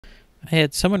I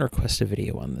had someone request a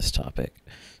video on this topic,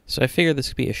 so I figured this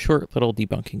could be a short little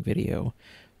debunking video.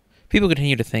 People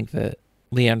continue to think that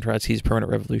Leon Trotsky's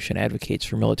Permanent Revolution advocates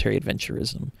for military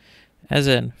adventurism, as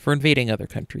in, for invading other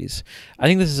countries. I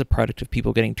think this is a product of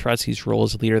people getting Trotsky's role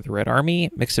as leader of the Red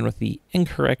Army mixed in with the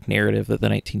incorrect narrative that the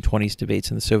 1920s debates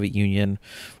in the Soviet Union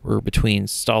were between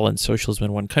Stalin's socialism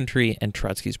in one country and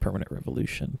Trotsky's Permanent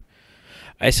Revolution.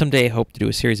 I someday hope to do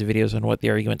a series of videos on what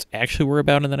the arguments actually were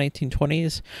about in the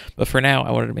 1920s, but for now I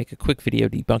wanted to make a quick video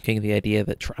debunking the idea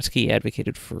that Trotsky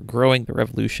advocated for growing the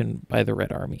revolution by the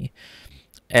Red Army,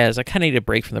 as I kind of need a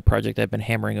break from the project I've been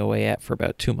hammering away at for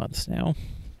about 2 months now.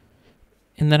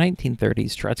 In the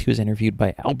 1930s, Trotsky was interviewed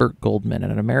by Albert Goldman,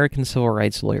 an American civil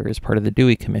rights lawyer, as part of the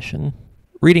Dewey Commission.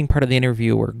 Reading part of the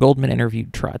interview where Goldman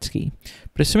interviewed Trotsky.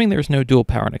 But assuming there is no dual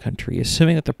power in a country,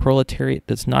 assuming that the proletariat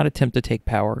does not attempt to take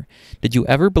power, did you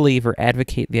ever believe or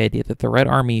advocate the idea that the Red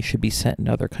Army should be sent in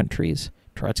other countries?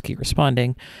 Trotsky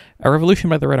responding, a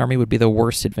revolution by the Red Army would be the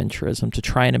worst adventurism. To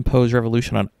try and impose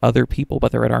revolution on other people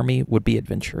but the Red Army would be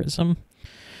adventurism.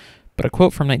 But a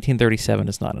quote from 1937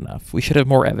 is not enough. We should have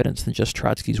more evidence than just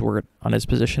Trotsky's word on his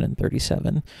position in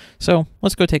 37. So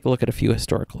let's go take a look at a few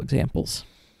historical examples.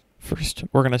 First,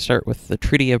 we're going to start with the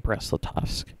Treaty of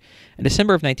Brest-Litovsk. In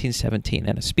December of 1917,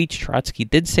 in a speech, Trotsky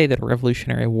did say that a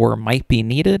revolutionary war might be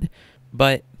needed,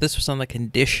 but this was on the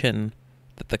condition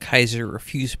that the Kaiser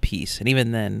refused peace, and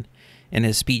even then, in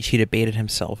his speech, he debated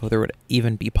himself whether it would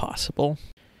even be possible.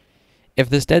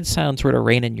 If this dead silence were to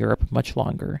reign in Europe much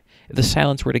longer, if the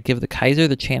silence were to give the Kaiser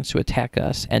the chance to attack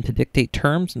us and to dictate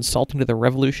terms insulting to the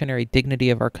revolutionary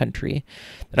dignity of our country,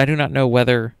 then I do not know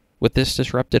whether, with this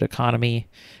disrupted economy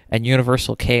and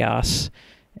universal chaos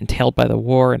entailed by the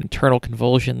war and internal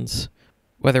convulsions,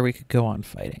 whether we could go on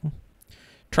fighting.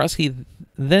 Trotsky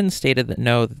then stated that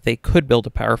no, that they could build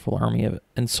a powerful army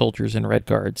and soldiers and Red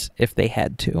Guards if they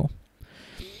had to.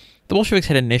 The Bolsheviks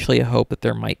had initially a hope that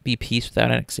there might be peace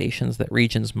without annexations, that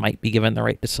regions might be given the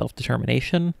right to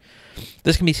self-determination.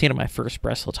 This can be seen in my first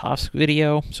Brest-Litovsk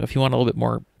video, so if you want a little bit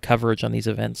more coverage on these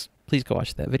events, please go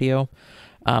watch that video.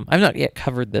 I've not yet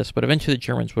covered this, but eventually the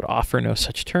Germans would offer no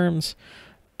such terms.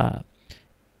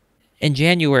 In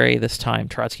January this time,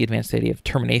 Trotsky advanced the idea of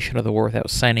termination of the war without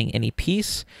signing any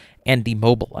peace and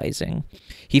demobilizing.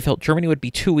 He felt Germany would be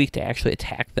too weak to actually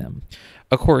attack them.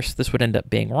 Of course, this would end up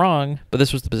being wrong, but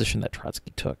this was the position that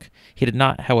Trotsky took. He did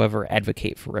not, however,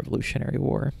 advocate for revolutionary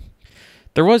war.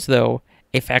 There was, though,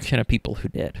 a faction of people who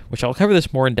did, which I'll cover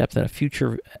this more in depth in a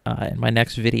future, in my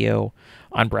next video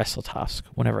on Brest-Litovsk,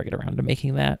 whenever I get around to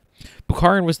making that.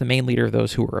 Bukharin was the main leader of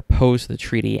those who were opposed to the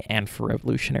treaty and for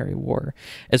revolutionary war,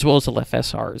 as well as the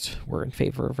FSRs were in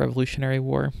favor of revolutionary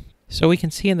war. So we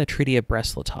can see in the Treaty of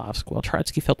Brest-Litovsk, while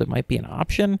Trotsky felt it might be an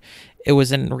option, it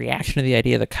was in reaction to the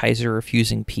idea of the Kaiser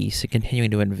refusing peace and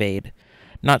continuing to invade,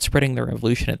 not spreading the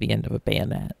revolution at the end of a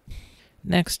bayonet.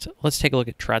 Next, let's take a look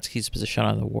at Trotsky's position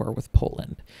on the war with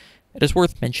Poland. It is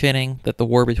worth mentioning that the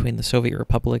war between the Soviet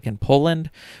Republic and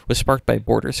Poland was sparked by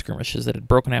border skirmishes that had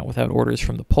broken out without orders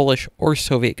from the Polish or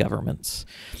Soviet governments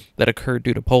that occurred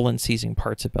due to Poland seizing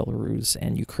parts of Belarus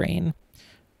and Ukraine.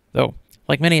 Though,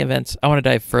 like many events, I want to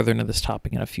dive further into this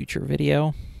topic in a future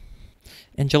video.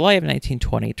 In July of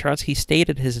 1920, Trotsky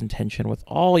stated his intention with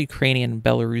all Ukrainian and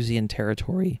Belarusian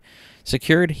territory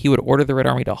secured, he would order the Red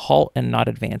Army to halt and not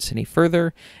advance any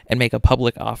further and make a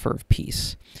public offer of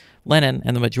peace. Lenin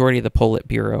and the majority of the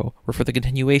Politburo were for the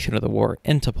continuation of the war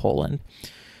into Poland.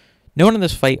 No one in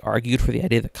this fight argued for the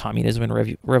idea that communism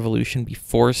and revolution be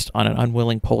forced on an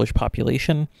unwilling Polish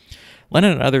population.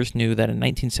 Lenin and others knew that in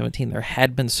 1917 there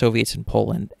had been Soviets in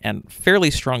Poland and fairly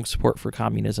strong support for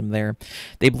communism there.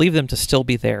 They believed them to still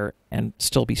be there and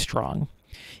still be strong.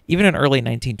 Even in early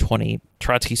 1920,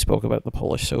 Trotsky spoke about the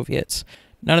Polish Soviets.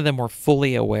 None of them were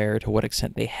fully aware to what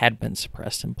extent they had been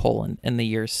suppressed in Poland in the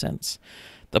years since.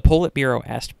 The Politburo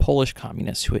asked Polish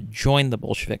communists who had joined the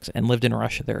Bolsheviks and lived in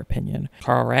Russia their opinion.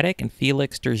 Karl Radek and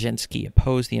Felix Dzerzhinsky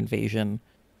opposed the invasion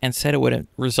and said it would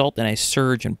result in a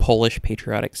surge in Polish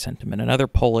patriotic sentiment. Another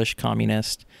Polish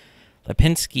communist,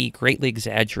 Lipinski, greatly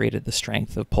exaggerated the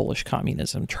strength of Polish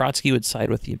communism. Trotsky would side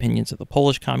with the opinions of the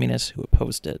Polish communists who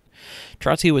opposed it.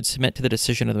 Trotsky would submit to the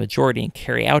decision of the majority and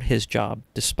carry out his job,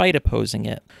 despite opposing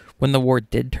it. When the war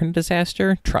did turn to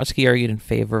disaster, Trotsky argued in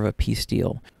favor of a peace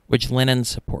deal, which Lenin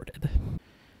supported.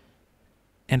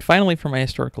 And finally, for my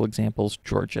historical examples,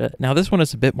 Georgia. Now, this one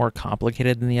is a bit more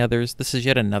complicated than the others. This is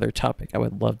yet another topic I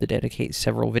would love to dedicate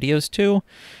several videos to,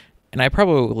 and I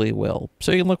probably will,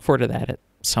 so you can look forward to that at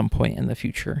some point in the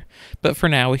future. But for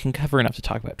now, we can cover enough to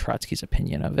talk about Trotsky's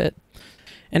opinion of it.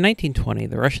 In 1920,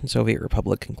 the Russian Soviet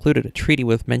Republic concluded a treaty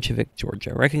with Menshevik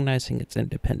Georgia, recognizing its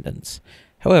independence.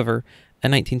 However,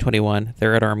 in 1921, the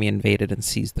Red Army invaded and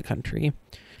seized the country.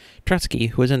 Trotsky,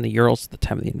 who was in the Urals at the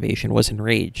time of the invasion, was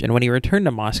enraged, and when he returned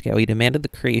to Moscow, he demanded the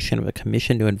creation of a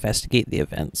commission to investigate the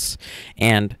events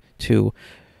and to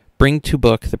bring to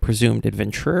book the presumed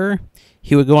adventurer.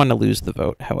 He would go on to lose the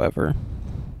vote, however.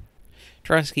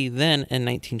 Trotsky then, in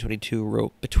 1922,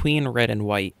 wrote Between Red and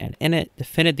White, and in it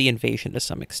defended the invasion to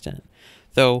some extent,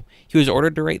 though he was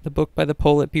ordered to write the book by the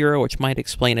Politburo, which might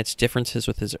explain its differences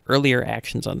with his earlier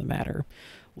actions on the matter.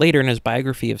 Later, in his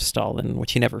biography of Stalin,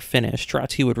 which he never finished,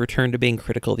 Trotsky would return to being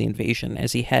critical of the invasion,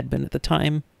 as he had been at the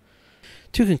time.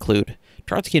 To conclude,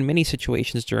 Trotsky in many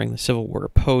situations during the Civil War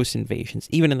opposed invasions,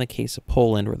 even in the case of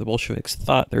Poland, where the Bolsheviks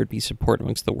thought there would be support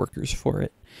amongst the workers for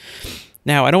it.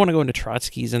 Now, I don't want to go into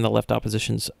Trotsky's and the left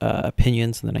opposition's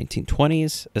opinions in the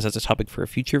 1920s, as that's a topic for a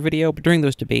future video, but during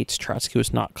those debates, Trotsky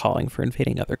was not calling for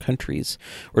invading other countries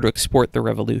or to export the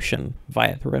revolution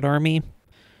via the Red Army.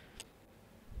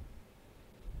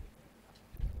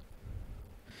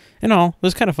 In all, it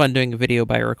was kind of fun doing a video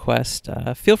by request.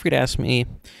 Feel free to ask me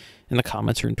in the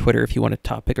comments or in Twitter if you want a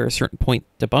topic or a certain point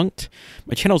debunked.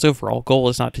 My channel's overall goal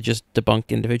is not to just debunk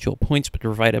individual points, but to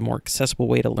provide a more accessible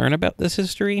way to learn about this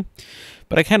history.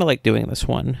 But I kind of like doing this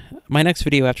one. My next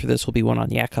video after this will be one on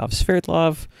Yakov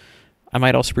Sverdlov. I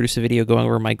might also produce a video going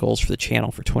over my goals for the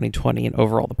channel for 2020 and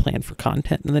overall the plan for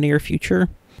content in the near future.